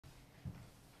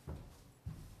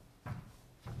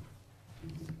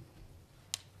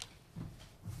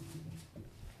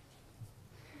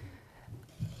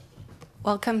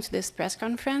Welcome to this press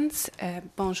conference.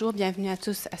 Bonjour, bienvenue à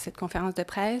tous à cette conférence de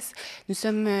presse. Nous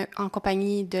sommes en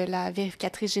compagnie de la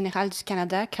vérificatrice générale du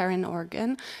Canada, Karen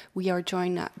Hogan. We are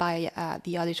joined by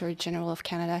the Auditor General of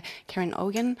Canada, Karen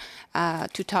Hogan,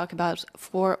 to talk about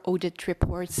 4 audit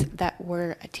reports that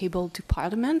were tabled to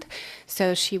Parliament.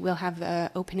 So she will have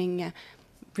opening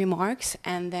remarks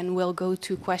and then we'll go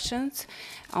to questions.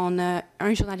 On a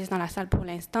un journaliste dans la salle pour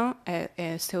l'instant,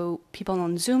 so people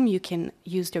on Zoom, you can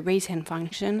use the raise hand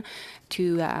function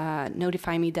to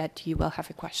notify me that you will have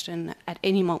a question at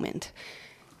any moment.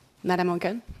 Madame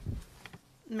Hogan.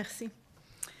 Merci.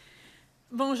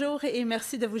 Bonjour et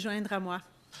merci de vous joindre à moi.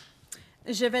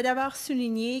 Je vais d'abord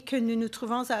souligner que nous nous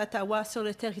trouvons à Ottawa sur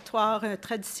le territoire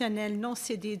traditionnel non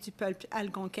cédé du peuple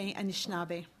algonquin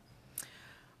Anishinaabe.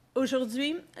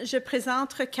 Aujourd'hui, je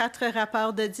présente 4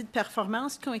 rapports d'audit de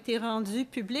performance qui ont été rendus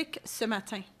publics ce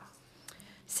matin.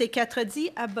 Ces 4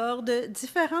 audits abordent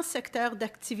différents secteurs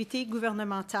d'activité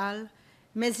gouvernementale,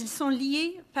 mais ils sont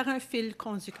liés par un fil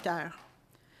conducteur.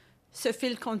 Ce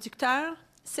fil conducteur,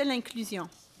 c'est l'inclusion.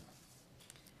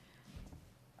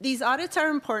 These audits are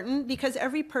important because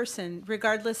every person,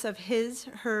 regardless of his,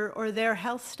 her, or their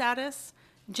health status,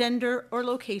 gender, or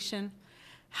location,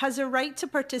 has a right to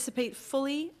participate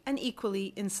fully and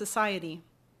equally in society.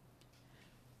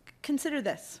 Consider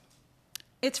this.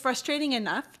 It's frustrating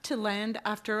enough to land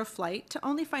after a flight to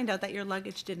only find out that your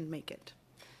luggage didn't make it.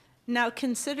 Now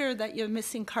consider that your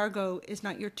missing cargo is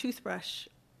not your toothbrush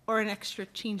or an extra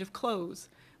change of clothes,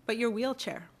 but your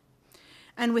wheelchair.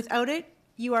 And without it,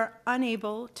 you are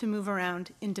unable to move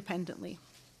around independently.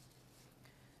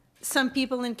 Some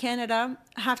people in Canada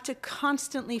have to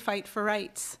constantly fight for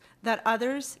rights that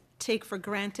others take for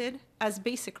granted as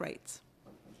basic rights.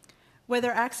 Whether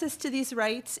access to these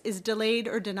rights is delayed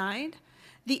or denied,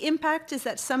 the impact is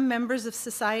that some members of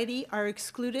society are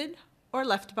excluded or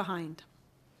left behind.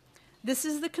 This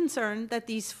is the concern that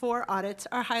these 4 audits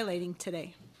are highlighting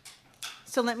today.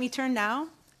 So let me turn now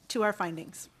to our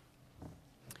findings.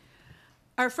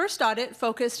 Our first audit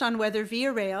focused on whether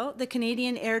Via Rail, the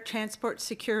Canadian Air Transport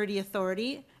Security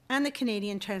Authority, and the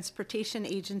Canadian Transportation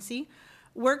Agency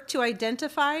worked to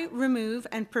identify, remove,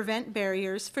 and prevent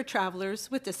barriers for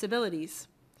travelers with disabilities.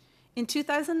 In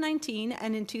 2019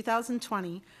 and in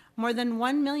 2020, more than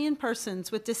 1 million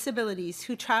persons with disabilities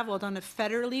who traveled on a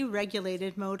federally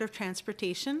regulated mode of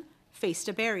transportation faced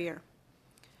a barrier.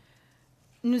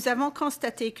 Nous avons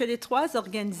constaté que les 3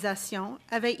 organisations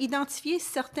avaient identifié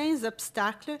certains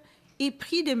obstacles et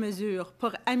pris des mesures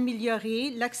pour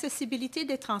améliorer l'accessibilité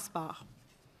des transports.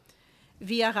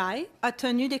 Via Rail a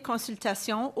tenu des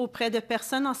consultations auprès de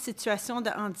personnes en situation de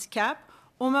handicap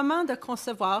au moment de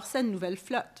concevoir sa nouvelle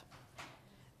flotte.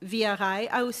 Via Rail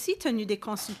a aussi tenu des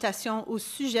consultations au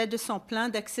sujet de son plan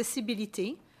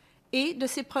d'accessibilité et de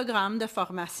ses programmes de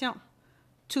formation,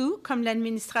 tout comme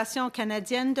l'Administration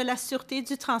canadienne de la sûreté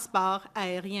du transport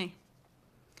aérien.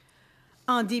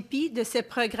 En dépit de ces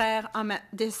progrès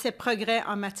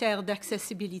en matière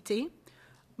d'accessibilité,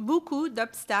 beaucoup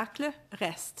d'obstacles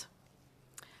restent.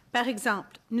 Par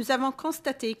exemple, nous avons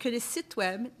constaté que les sites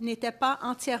Web n'étaient pas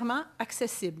entièrement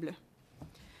accessibles.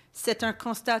 C'est un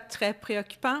constat très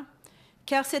préoccupant,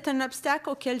 car c'est un obstacle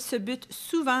auquel se butent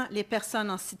souvent les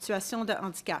personnes en situation de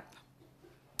handicap.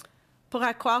 Pour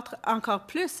accroître encore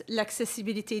plus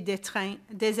l'accessibilité des trains,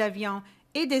 des avions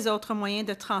et des autres moyens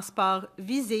de transport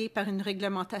visés par une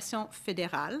réglementation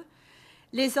fédérale,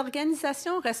 les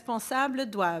organisations responsables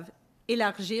doivent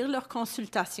élargir leurs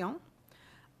consultations,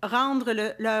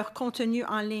 rendre leur contenu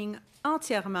en ligne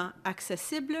entièrement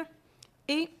accessible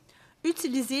et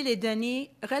utiliser les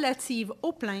données relatives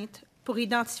aux plaintes pour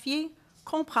identifier,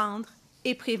 comprendre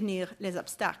et prévenir les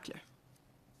obstacles.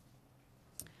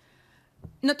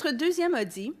 Notre deuxième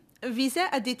audit visait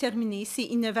à déterminer si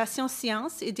Innovation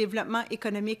Sciences et Développement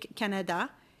économique Canada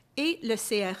et le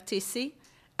CRTC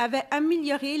avaient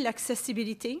amélioré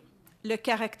l'accessibilité, le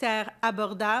caractère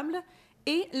abordable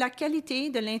et la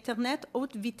qualité de l'Internet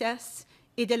haute vitesse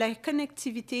et de la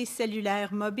connectivité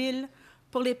cellulaire mobile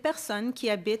pour les personnes qui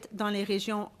habitent dans les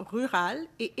régions rurales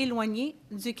et éloignées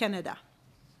du Canada.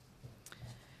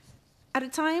 At a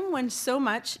time when so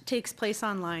much takes place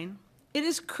online, it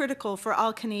is critical for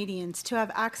all Canadians to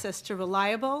have access to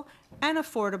reliable and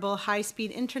affordable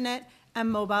high-speed Internet and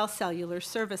mobile cellular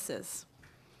services.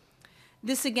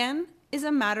 This, again, is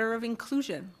a matter of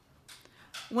inclusion.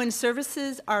 When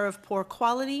services are of poor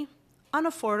quality,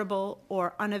 unaffordable,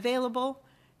 or unavailable,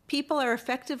 people are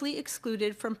effectively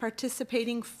excluded from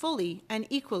participating fully and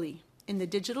equally in the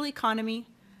digital economy,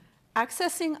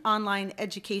 accessing online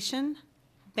education,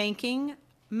 banking,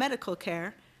 medical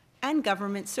care, and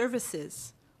government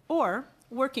services, or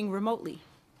working remotely.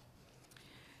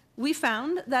 We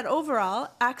found that overall,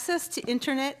 access to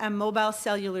internet and mobile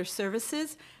cellular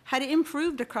services had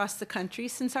improved across the country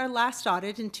since our last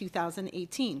audit in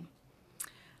 2018.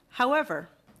 However,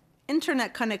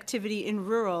 internet connectivity in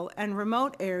rural and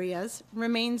remote areas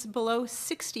remains below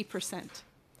 60%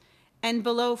 and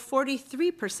below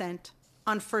 43%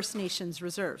 on First Nations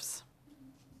reserves.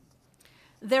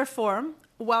 Therefore,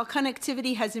 while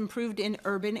connectivity has improved in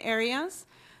urban areas,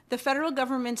 the federal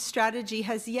government's strategy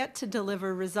has yet to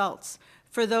deliver results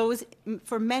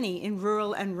for many in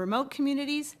rural and remote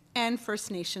communities and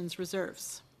First Nations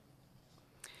reserves.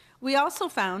 We also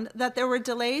found that there were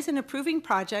delays in approving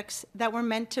projects that were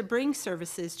meant to bring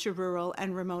services to rural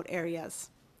and remote areas.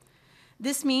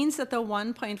 This means that the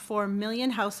 1.4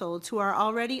 million households who are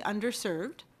already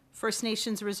underserved, First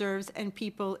Nations reserves and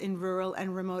people in rural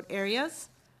and remote areas,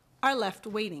 are left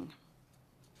waiting.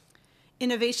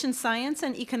 Innovation Science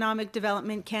and Economic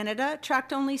Development Canada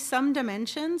tracked only some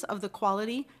dimensions of the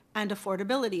quality and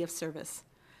affordability of service.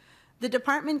 The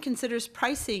department considers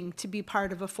pricing to be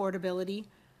part of affordability,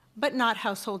 but not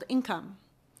household income.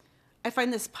 I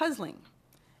find this puzzling,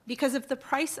 because if the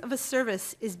price of a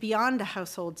service is beyond a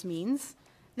household's means,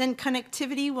 then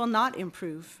connectivity will not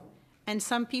improve, and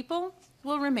some people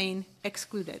will remain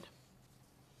excluded.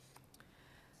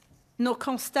 Nos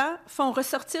constats font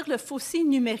ressortir le fossé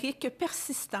numérique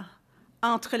persistant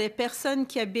entre les personnes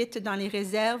qui habitent dans les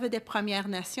réserves des Premières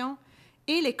Nations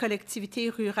et les collectivités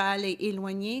rurales et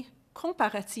éloignées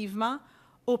comparativement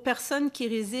aux personnes qui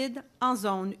résident en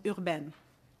zone urbaine.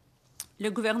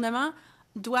 Le gouvernement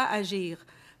doit agir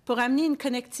pour amener une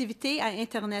connectivité à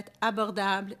Internet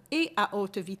abordable et à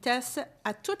haute vitesse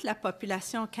à toute la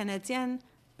population canadienne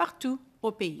partout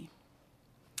au pays.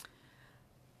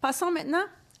 Passons maintenant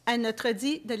à notre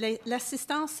dit de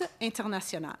l'assistance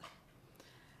internationale.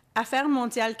 Affaires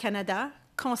mondiales Canada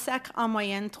consacre en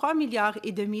moyenne 3,5 milliards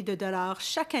de dollars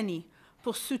chaque année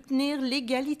pour soutenir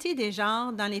l'égalité des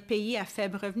genres dans les pays à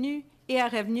faible revenu et à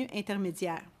revenus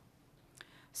intermédiaires.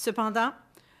 Cependant,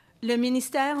 le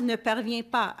ministère ne parvient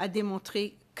pas à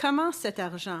démontrer comment cet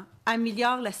argent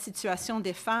améliore la situation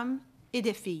des femmes et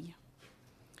des filles.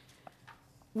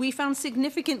 We found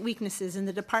significant weaknesses in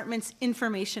the department's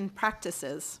information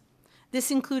practices.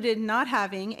 This included not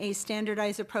having a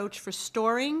standardized approach for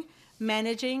storing,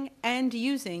 managing, and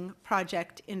using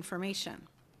project information.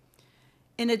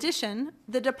 In addition,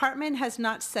 the department has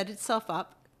not set itself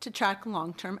up to track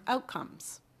long-term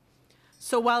outcomes.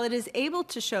 So while it is able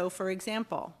to show, for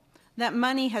example, that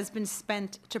money has been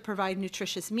spent to provide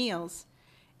nutritious meals,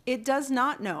 it does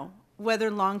not know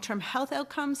whether long-term health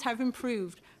outcomes have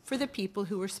improved for the people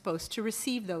who were supposed to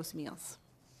receive those meals.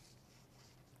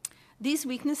 These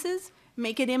weaknesses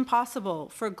make it impossible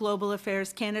for Global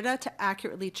Affairs Canada to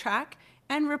accurately track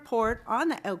and report on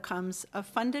the outcomes of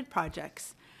funded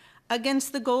projects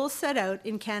against the goals set out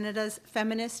in Canada's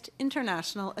Feminist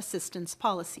International Assistance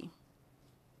Policy.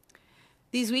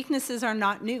 These weaknesses are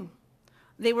not new.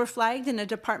 They were flagged in a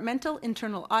departmental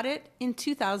internal audit in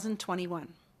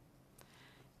 2021.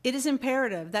 It is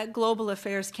imperative that Global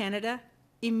Affairs Canada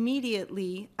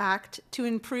immediately act to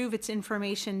improve its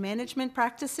information management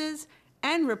practices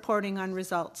and reporting on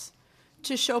results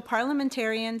to show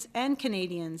parliamentarians and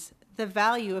Canadians the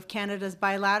value of Canada's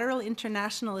bilateral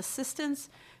international assistance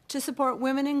to support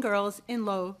women and girls in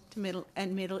low to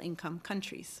middle income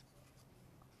countries.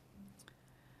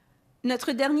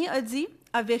 Notre dernier audit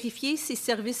a vérifié si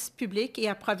Services publics et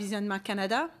Approvisionnement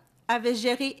Canada avait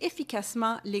géré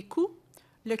efficacement les coûts,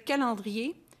 le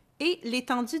calendrier et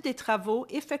l'étendue des travaux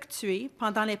effectués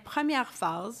pendant les premières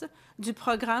phases du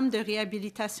programme de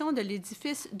réhabilitation de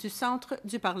l'édifice du Centre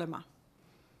du Parlement.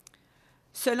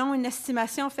 Selon une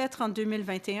estimation faite en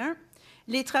 2021,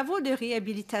 les travaux de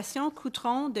réhabilitation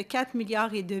coûteront de 4,5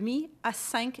 milliards à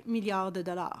 5 milliards de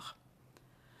dollars.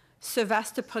 Ce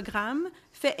vaste programme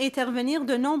fait intervenir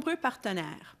de nombreux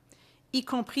partenaires, y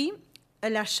compris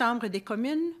la Chambre des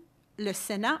communes, le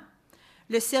Sénat,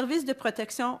 le Service de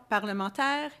protection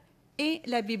parlementaire et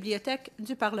la Bibliothèque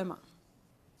du Parlement.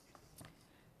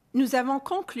 Nous avons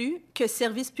conclu que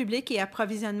Services publics et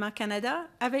Approvisionnement Canada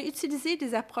avait utilisé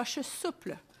des approches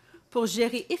souples pour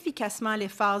gérer efficacement les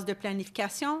phases de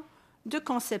planification, de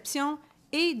conception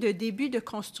et de début de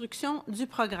construction du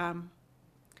programme.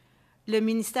 Le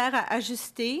ministère a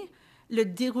ajusté le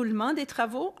déroulement des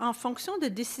travaux en fonction de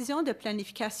décisions de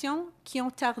planification qui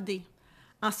ont tardé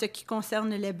en ce qui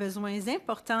concerne les besoins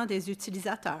importants des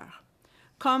utilisateurs,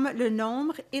 comme le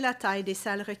nombre et la taille des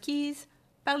salles requises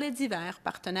par les divers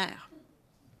partenaires.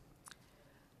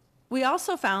 We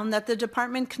also found that the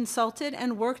department consulted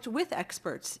and worked with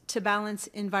experts to balance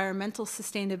environmental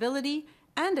sustainability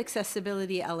and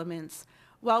accessibility elements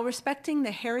while respecting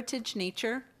the heritage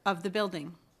nature of the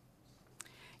building.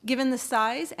 Given the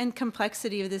size and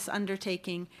complexity of this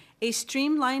undertaking, a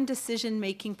streamlined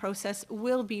decision-making process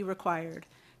will be required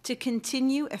to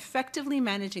continue effectively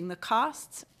managing the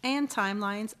costs and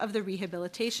timelines of the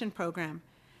rehabilitation program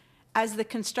as the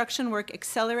construction work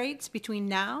accelerates between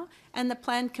now and the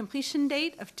planned completion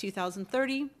date of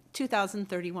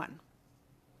 2030-2031.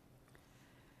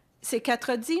 Ces 4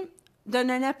 audits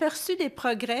donnent un aperçu des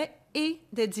progrès et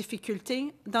des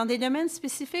difficultés dans des domaines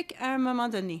spécifiques à un moment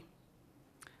donné.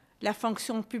 La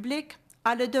fonction publique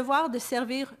a le devoir de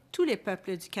servir tous les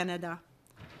peuples du Canada,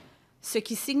 ce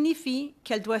qui signifie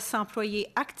qu'elle doit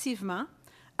s'employer activement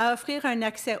à offrir un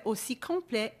accès aussi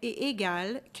complet et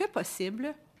égal que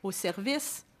possible aux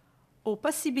services, aux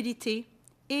possibilités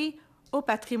et au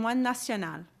patrimoine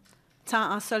national,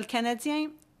 tant en sol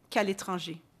canadien qu'à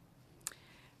l'étranger.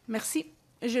 Merci.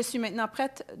 Je suis maintenant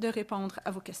prête de répondre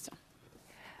à vos questions.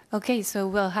 Okay, so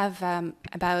we'll have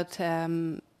about a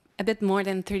bit more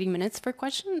than 30 minutes for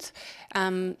questions.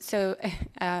 So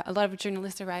a lot of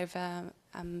journalists arrive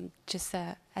just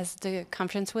as the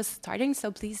conference was starting, so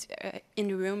please, in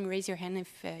the room, raise your hand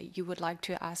if you would like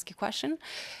to ask a question.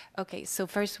 Okay, so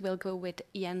first we'll go with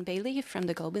Ian Bailey from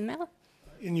the Globe and Mail.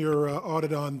 In your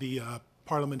audit on the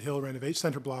Parliament Hill renovation,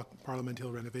 Centre Block Parliament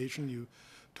Hill renovation, you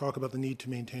talk about the need to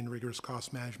maintain rigorous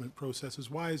cost management processes.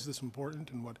 Why is this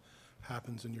important, and what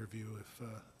happens in your view if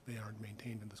they aren't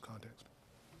maintained in this context?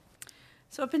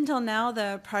 So up until now,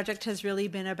 the project has really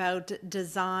been about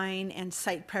design and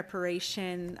site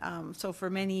preparation. So for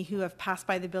many who have passed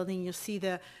by the building, you'll see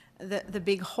the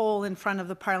big hole in front of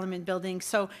the Parliament building.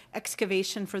 So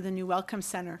excavation for the new Welcome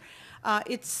Centre.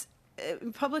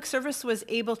 Public Service was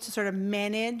able to sort of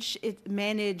manage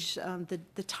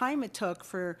the time it took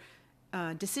for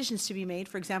decisions to be made.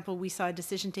 For example, we saw a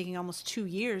decision taking almost 2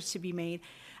 years to be made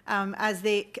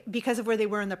because of where they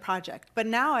were in the project. But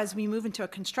now, as we move into a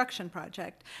construction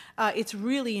project, it's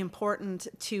really important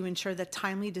to ensure that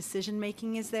timely decision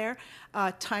making is there.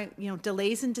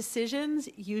 Delays in decisions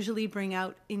usually bring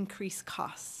out increased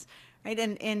costs, right?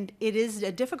 And it is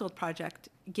a difficult project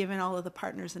given all of the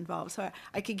partners involved. So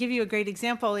I could give you a great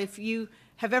example. If you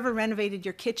have ever renovated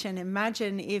your kitchen,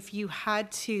 imagine if you had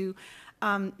to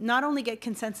not only get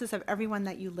consensus of everyone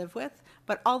that you live with,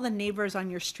 but all the neighbors on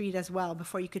your street as well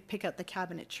before you could pick out the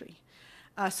cabinetry.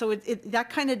 So that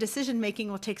kind of decision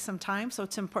making will take some time, so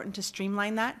it's important to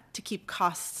streamline that to keep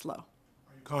costs low.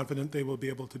 Are you confident they will be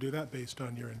able to do that based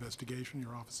on your investigation,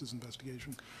 your office's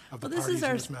investigation of the Well, parties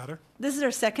in this matter? This is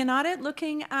our second audit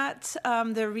looking at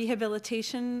the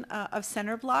rehabilitation of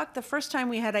Centre Block. The first time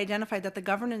we had identified that the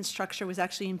governance structure was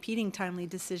actually impeding timely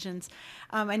decisions,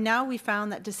 and now we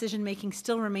found that decision making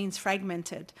still remains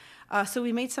fragmented. So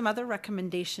we made some other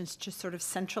recommendations to sort of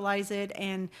centralize it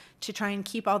and to try and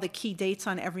keep all the key dates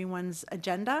on everyone's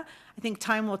agenda. I think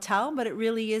time will tell, but it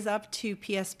really is up to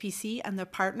PSPC and the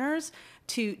partners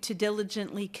to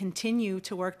diligently continue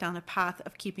to work down a path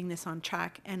of keeping this on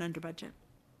track and under budget.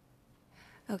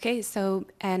 Okay, so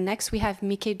next we have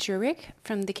Mickey Jurek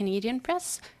from the Canadian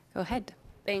Press. Go ahead.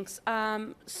 Thanks.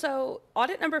 So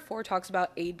audit number 4 talks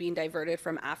about aid being diverted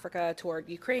from Africa toward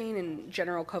Ukraine and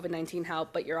general COVID-19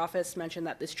 help, but your office mentioned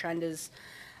that this trend is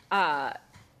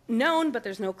known, but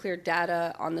there's no clear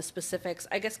data on the specifics.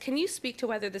 I guess, can you speak to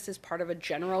whether this is part of a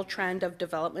general trend of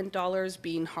development dollars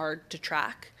being hard to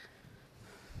track?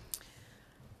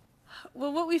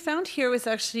 Well, what we found here was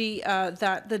actually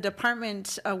that the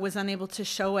department was unable to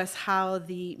show us how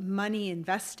the money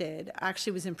invested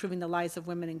actually was improving the lives of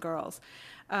women and girls.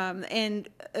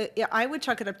 I would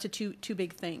chalk it up to two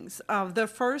big things. The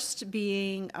first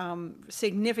being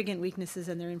significant weaknesses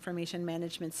in their information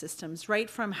management systems, right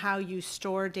from how you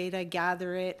store data,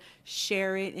 gather it,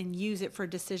 share it, and use it for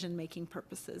decision-making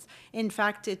purposes. In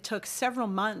fact, it took several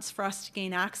months for us to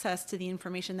gain access to the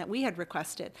information that we had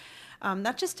requested.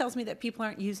 That just tells me that people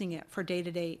aren't using it for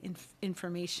day-to-day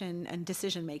information and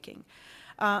decision-making.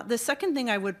 The second thing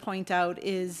I would point out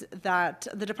is that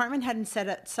the department hadn't set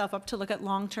itself up to look at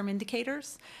long-term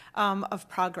indicators of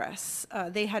progress.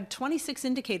 They had 26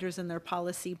 indicators in their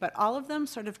policy, but all of them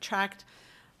sort of tracked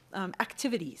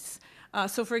activities.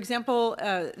 So for example,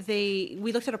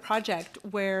 we looked at a project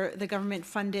where the government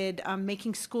funded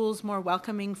making schools more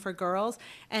welcoming for girls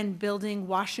and building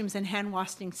washrooms and hand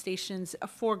washing stations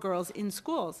for girls in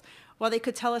schools. While they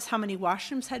could tell us how many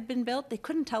washrooms had been built, they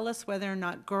couldn't tell us whether or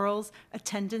not girls'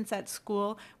 attendance at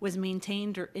school was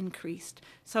maintained or increased.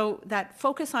 So that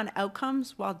focus on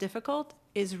outcomes, while difficult,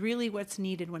 is really what's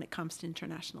needed when it comes to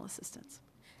international assistance.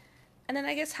 And then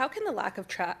I guess how can the lack of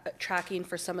tracking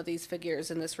for some of these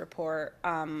figures in this report,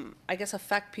 I guess,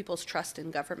 affect people's trust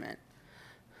in government?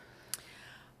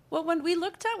 Well, when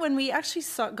we actually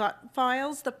got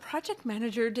files, the project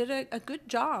manager did a good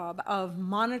job of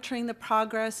monitoring the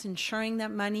progress, ensuring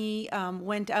that money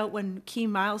went out when key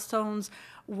milestones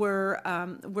were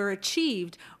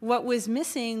achieved. What was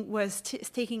missing was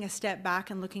taking a step back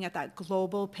and looking at that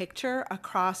global picture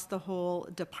across the whole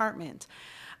department.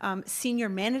 Senior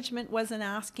management wasn't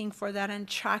asking for that and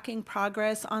tracking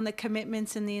progress on the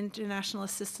commitments in the international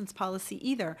assistance policy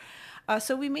either.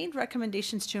 So we made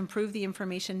recommendations to improve the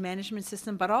information management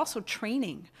system, but also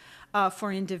training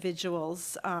for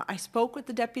individuals. I spoke with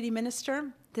the deputy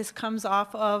minister. This comes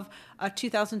off of a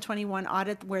 2021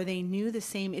 audit where they knew the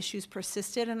same issues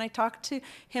persisted, and I talked to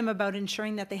him about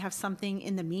ensuring that they have something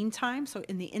in the meantime, so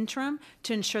in the interim,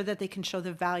 to ensure that they can show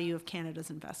the value of Canada's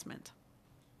investment.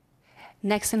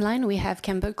 Next in line, we have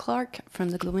Campbell Clark from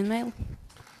the Globe and Mail.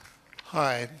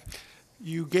 Hi.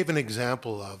 You gave an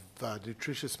example of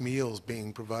nutritious meals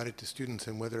being provided to students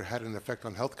and whether it had an effect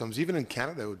on health outcomes. Even in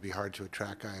Canada, it would be hard to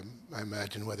track, I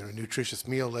imagine, whether a nutritious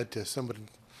meal led to somebody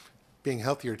being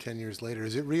healthier 10 years later.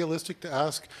 Is it realistic to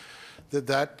ask that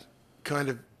that kind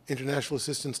of international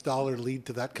assistance dollar lead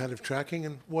to that kind of tracking?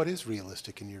 And what is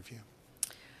realistic in your view?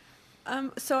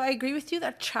 So I agree with you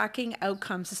that tracking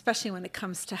outcomes, especially when it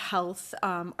comes to health,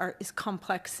 is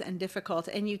complex and difficult.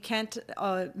 And you can't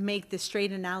make the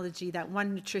straight analogy that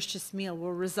one nutritious meal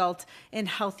will result in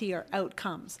healthier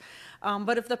outcomes.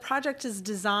 But if the project is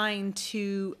designed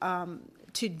to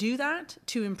do that,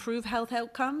 to improve health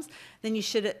outcomes, then you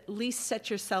should at least set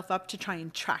yourself up to try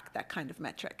and track that kind of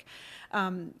metric.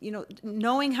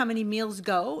 Knowing how many meals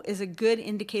go is a good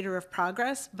indicator of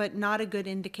progress, but not a good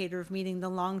indicator of meeting the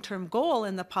long-term goal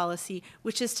in the policy,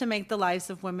 which is to make the lives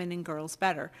of women and girls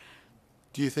better.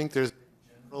 Do you think there's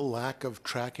a general lack of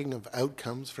tracking of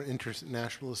outcomes for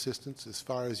international assistance as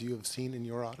far as you have seen in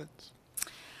your audits?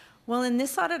 Well, in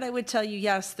this audit, I would tell you,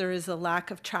 yes, there is a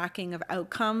lack of tracking of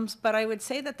outcomes, but I would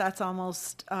say that that's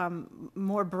almost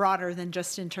more broader than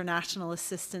just international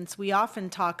assistance. We often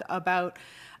talk about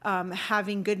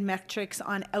having good metrics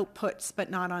on outputs,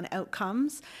 but not on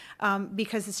outcomes,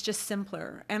 because it's just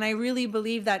simpler. And I really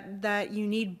believe that you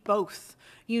need both.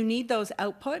 You need those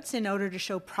outputs in order to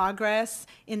show progress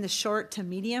in the short to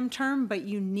medium term, but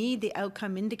you need the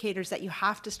outcome indicators that you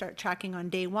have to start tracking on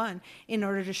day one in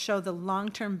order to show the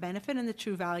long-term benefit and the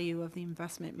true value of the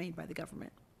investment made by the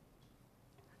government.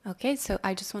 Okay, so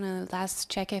I just want to last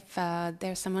check if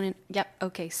there's someone in. Yep,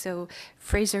 okay, so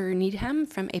Fraser Needham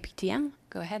from APTN,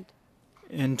 go ahead.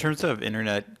 In terms of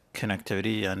internet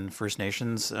connectivity and First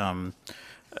Nations,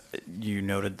 you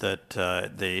noted that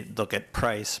they look at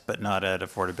price but not at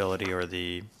affordability or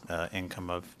the income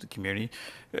of the community.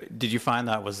 Did you find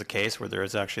that was the case where there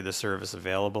is actually the service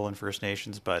available in First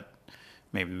Nations, but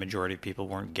maybe the majority of people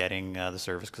weren't getting the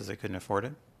service because they couldn't afford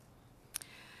it?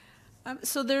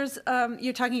 So there's,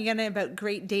 you're talking again about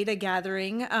great data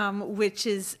gathering, which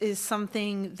is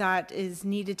something that is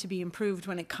needed to be improved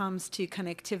when it comes to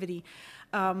connectivity.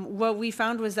 What we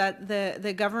found was that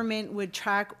the government would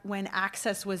track when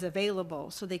access was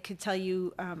available, so they could tell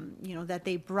you, that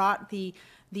they brought the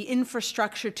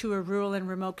infrastructure to a rural and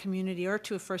remote community or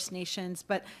to a First Nations,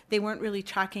 but they weren't really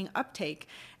tracking uptake.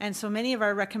 And so many of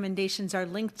our recommendations are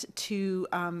linked to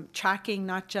tracking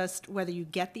not just whether you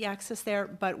get the access there,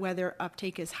 but whether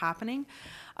uptake is happening.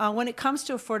 When it comes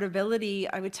to affordability,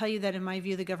 I would tell you that in my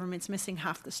view, the government's missing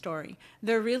half the story.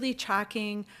 They're really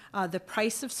tracking the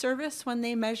price of service when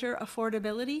they measure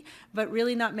affordability, but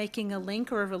really not making a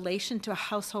link or a relation to a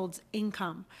household's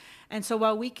income. And so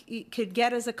while we could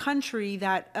get as a country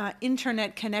that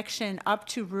internet connection up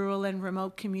to rural and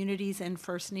remote communities and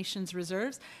First Nations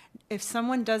reserves, if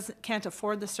someone can't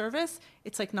afford the service,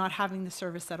 it's like not having the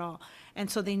service at all. And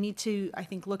so they need to, I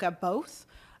think, look at both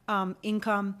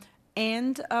income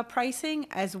and pricing,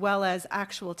 as well as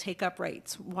actual take-up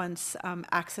rates once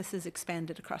access is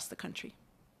expanded across the country.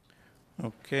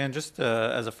 Okay, and just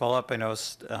as a follow-up, I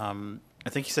noticed, I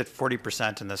think you said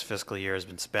 40% in this fiscal year has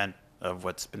been spent of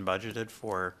what's been budgeted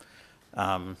for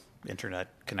internet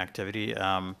connectivity.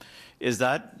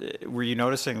 Were you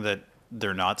noticing that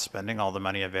they're not spending all the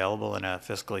money available in a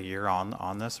fiscal year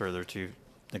on this, or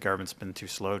the government's been too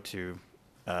slow to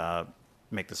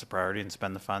make this a priority and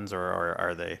spend the funds, or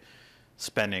are they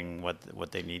spending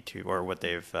what they need to, or what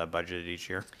they've budgeted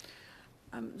each year?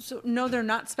 So no, they're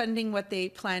not spending what they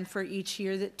planned for each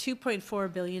year. That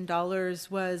 $2.4 billion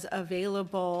was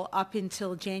available up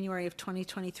until January of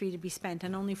 2023 to be spent,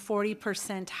 and only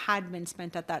 40% had been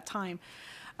spent at that time.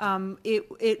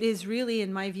 It is really,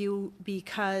 in my view,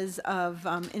 because of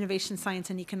Innovation, Science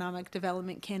and Economic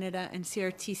Development Canada and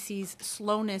CRTC's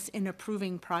slowness in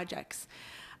approving projects.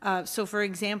 So for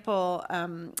example,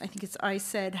 I think it's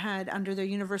ISED had under their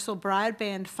Universal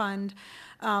Broadband Fund,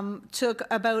 took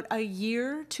about a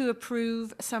year to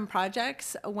approve some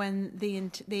projects when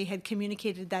they had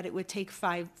communicated that it would take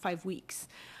five weeks.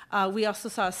 We also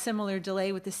saw a similar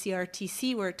delay with the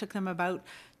CRTC where it took them about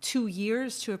 2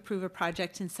 years to approve a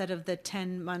project instead of the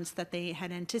 10 months that they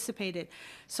had anticipated.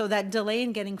 So that delay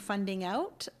in getting funding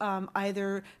out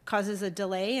either causes a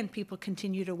delay and people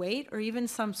continue to wait, or even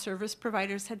some service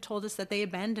providers had told us that they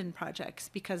abandoned projects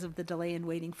because of the delay in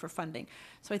waiting for funding.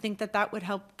 So I think that that would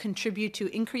help contribute to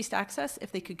increased access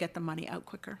if they could get the money out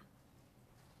quicker.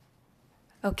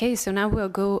 Okay, so now we'll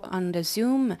go on the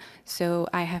Zoom. So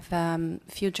I have a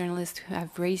few journalists who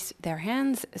have raised their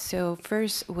hands. So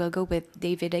first we'll go with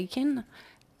David Aiken,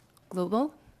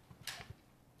 Global.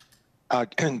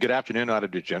 Good afternoon,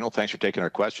 Auditor General. Thanks for taking our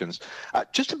questions.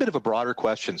 Just a bit of a broader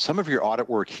question. Some of your audit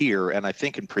work here, and I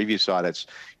think in previous audits,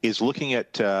 is looking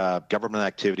at government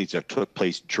activities that took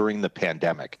place during the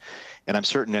pandemic. And I'm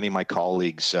certain any of my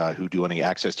colleagues who do any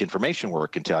access to information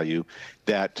work can tell you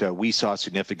that we saw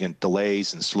significant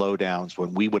delays and slowdowns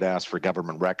when we would ask for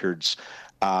government records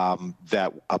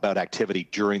about activity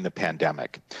during the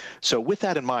pandemic. So with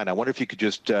that in mind, I wonder if you could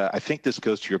just, I think this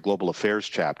goes to your global affairs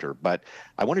chapter, but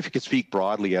I wonder if you could speak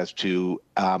broadly as to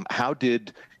how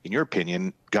did, in your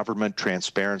opinion, government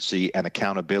transparency and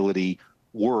accountability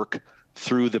work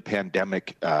through the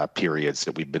pandemic periods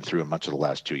that we've been through in much of the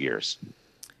last 2 years?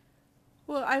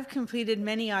 Well, I've completed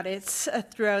many audits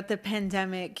throughout the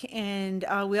pandemic, and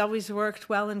we always worked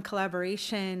well in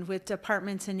collaboration with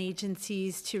departments and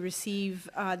agencies to receive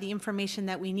the information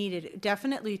that we needed. It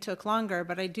definitely took longer,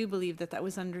 but I do believe that that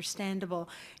was understandable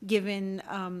given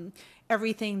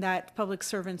everything that public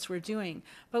servants were doing.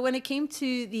 But when it came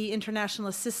to the international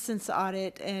assistance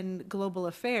audit and global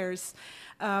affairs,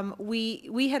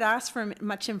 we had asked for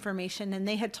much information, and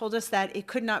they had told us that it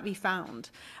could not be found,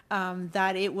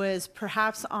 that it was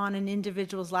perhaps on an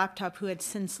individual's laptop who had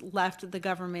since left the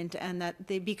government, and that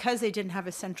because they didn't have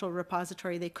a central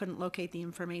repository, they couldn't locate the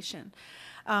information.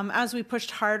 As we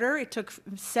pushed harder, it took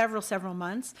several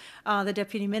months. The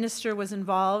deputy minister was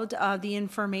involved. The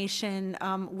information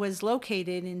was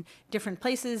located in different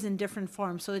places in different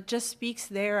forms. So it just speaks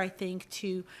there, I think,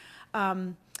 to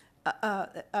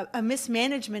a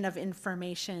mismanagement of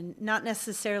information, not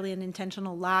necessarily an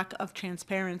intentional lack of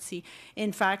transparency.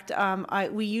 In fact,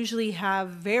 we usually have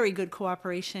very good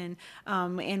cooperation,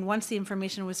 and once the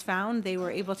information was found, they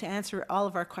were able to answer all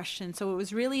of our questions. So it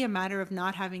was really a matter of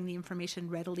not having the information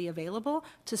readily available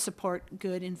to support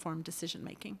good informed decision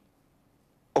making.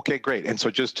 Okay, great. And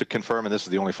so just to confirm, and this is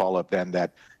the only follow-up then,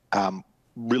 that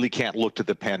really can't look to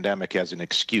the pandemic as an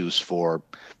excuse for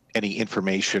any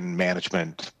information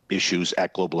management issues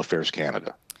at Global Affairs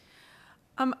Canada?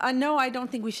 No, I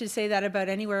don't think we should say that about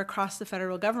anywhere across the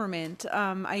federal government.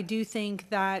 I do think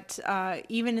that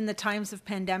even in the times of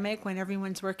pandemic, when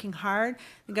everyone's working hard,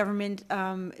 the government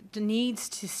needs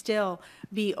to still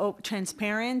be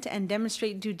transparent and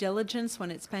demonstrate due diligence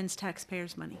when it spends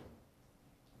taxpayers' money.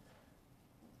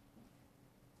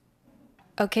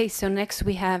 Okay, so next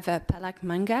we have Palak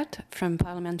Mangat from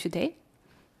Parliament Today.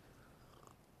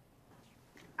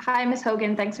 Hi, Ms.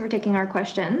 Hogan. Thanks for taking our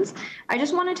questions. I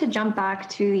just wanted to jump back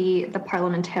to the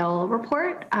Parliament Hill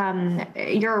report.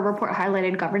 Your report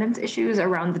highlighted governance issues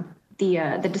around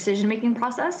the decision-making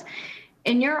process.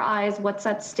 In your eyes, what's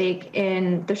at stake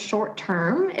in the short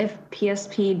term if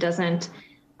PSP doesn't,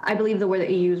 I believe the word that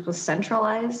you used was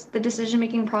centralize the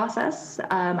decision-making process?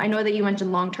 I know that you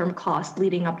mentioned long-term costs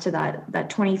leading up to that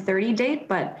 2030 date,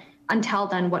 but until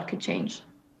then, what could change?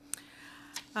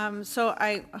 So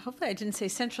hopefully I didn't say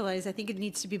centralized. I think it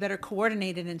needs to be better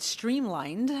coordinated and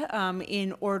streamlined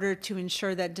in order to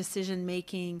ensure that decision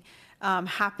making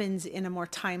happens in a more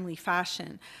timely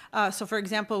fashion. So for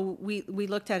example, we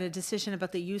looked at a decision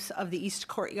about the use of the East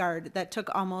Courtyard that took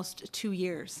almost 2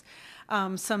 years.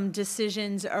 Some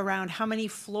decisions around how many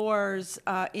floors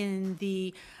in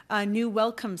the new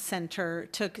Welcome Center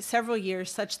took several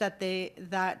years, such that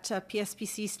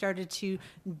PSPC started to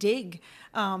dig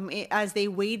as they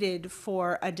waited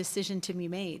for a decision to be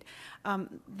made.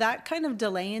 That kind of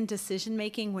delay in decision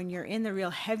making when you're in the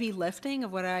real heavy lifting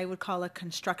of what I would call a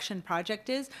construction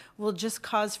project will just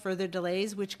cause further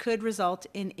delays, which could result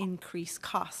in increased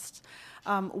costs.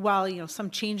 while some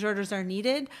change orders are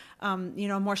needed, a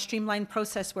more streamlined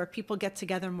process where people get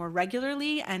together more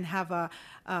regularly and have a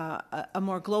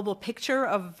more global picture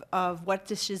of what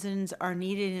decisions are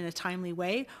needed in a timely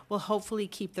way will hopefully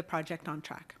keep the project on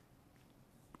track.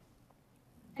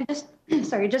 Just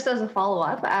as a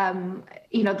follow-up,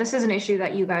 this is an issue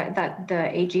that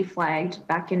the AG flagged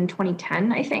back in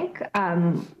 2010, I think.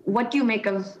 What do you make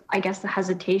of, I guess, the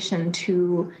hesitation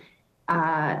to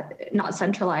not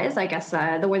centralize, I guess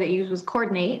the word that you used was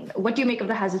coordinate. What do you make of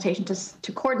the hesitation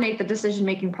to coordinate the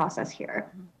decision-making process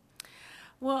here?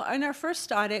 Well, in our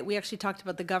first audit, we actually talked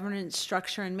about the governance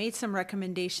structure and made some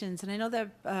recommendations. And I know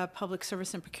that Public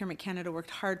Service and Procurement Canada worked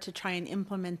hard to try and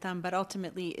implement them, but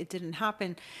ultimately it didn't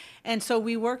happen. And so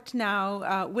we worked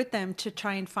now with them to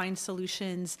try and find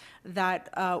solutions that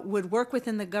would work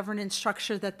within the governance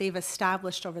structure that they've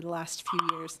established over the last few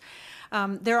years.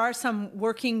 There are some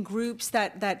working groups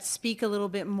that speak a little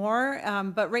bit more,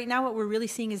 but right now what we're really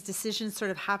seeing is decisions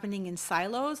sort of happening in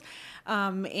silos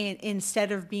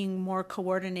instead of being more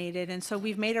coordinated. And so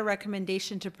we've made a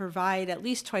recommendation to provide at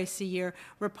least twice a year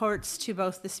reports to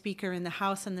both the Speaker in the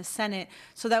House and the Senate,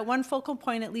 so that one focal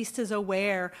point at least is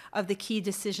aware of the key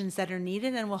decisions that are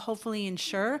needed and will hopefully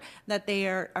ensure that they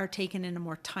are taken in a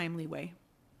more timely way.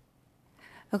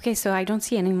 Okay, so I don't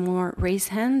see any more raised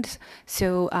hands.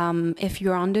 So if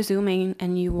you're on the Zoom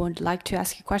and you would like to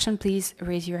ask a question, please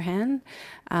raise your hand.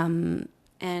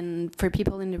 And for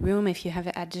people in the room, if you have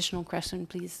an additional question,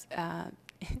 please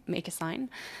make a sign.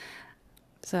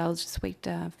 So I'll just wait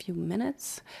a few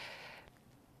minutes.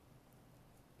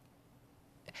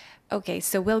 Okay,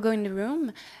 so we'll go in the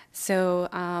room. So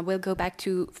we'll go back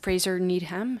to Fraser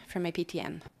Needham from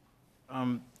APTN.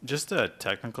 Just a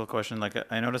technical question. Like,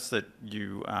 I noticed that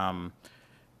you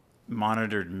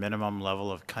monitored minimum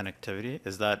level of connectivity.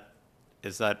 Is that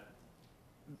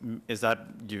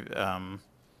you?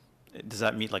 Does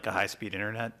that meet like a high-speed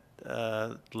internet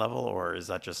level, or is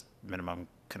that just minimum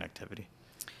connectivity?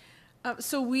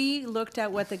 So we looked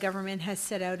at what the government has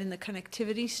set out in the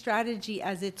connectivity strategy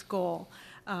as its goal.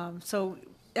 So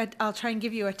I'll try and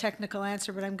give you a technical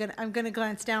answer, but I'm gonna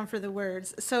glance down for the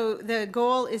words. So the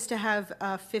goal is to have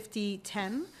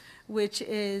 5010, which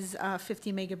is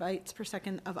 50 megabytes per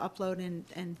second of upload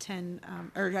and 10,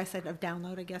 or I said of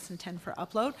download, I guess, and 10 for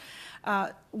upload.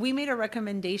 We made a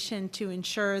recommendation to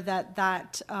ensure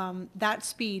that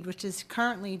speed, which is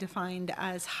currently defined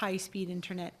as high-speed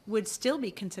internet, would still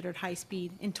be considered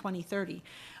high-speed in 2030,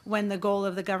 when the goal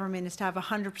of the government is to have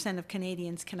 100% of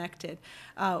Canadians connected.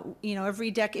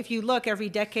 If you look every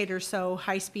decade or so,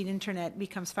 high-speed internet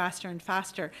becomes faster and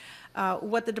faster.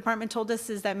 What the department told us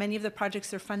is that many of the projects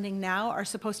they're funding now are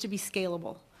supposed to be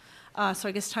scalable. So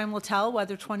I guess time will tell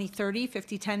whether 2030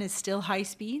 5010 is still high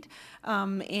speed,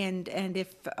 and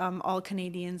if all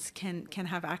Canadians can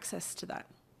have access to that.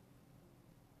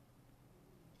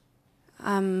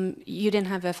 You didn't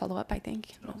have a follow-up, I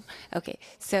think? No. Okay,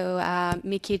 so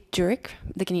Mickey Jurek,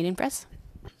 the Canadian Press.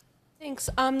 Thanks.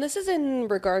 This is in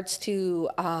regards to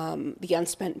the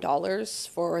unspent dollars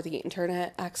for the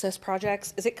internet access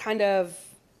projects. Is it kind of,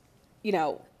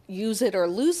 use it or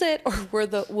lose it, or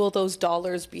will those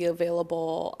dollars be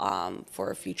available for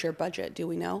a future budget? Do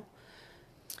we know?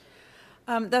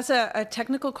 That's a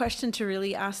technical question to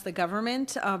really ask the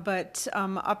government, but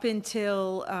up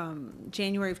until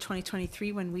January of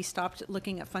 2023, when we stopped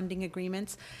looking at funding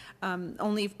agreements,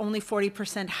 only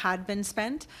 40% had been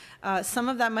spent. Some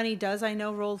of that money does, I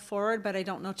know, roll forward, but I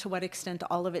don't know to what extent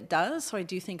all of it does, so I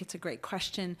do think it's a great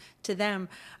question to them.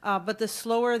 But the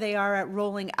slower they are at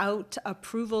rolling out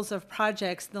approvals of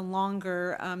projects, the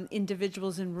longer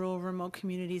individuals in rural, remote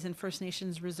communities and First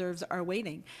Nations reserves are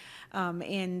waiting.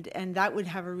 And that would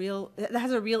have that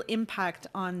has a real impact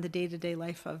on the day-to-day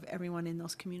life of everyone in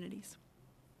those communities.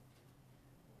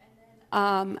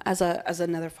 As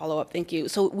another follow-up, thank you.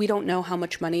 So we don't know how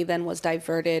much money then was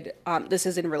diverted. This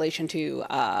is in relation to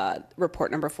report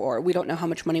number 4. We don't know how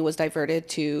much money was diverted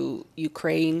to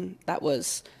Ukraine that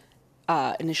was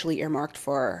initially earmarked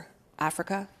for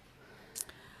Africa.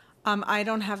 I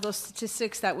don't have those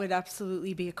statistics. That would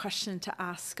absolutely be a question to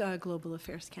ask Global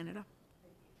Affairs Canada.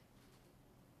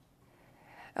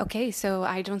 Okay, so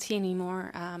I don't see any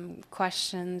more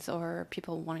questions or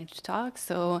people wanting to talk.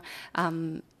 So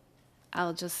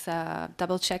I'll just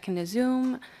double check in the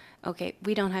Zoom. Okay,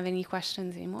 we don't have any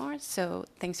questions anymore. So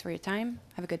thanks for your time.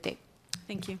 Have a good day.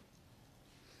 Thank you.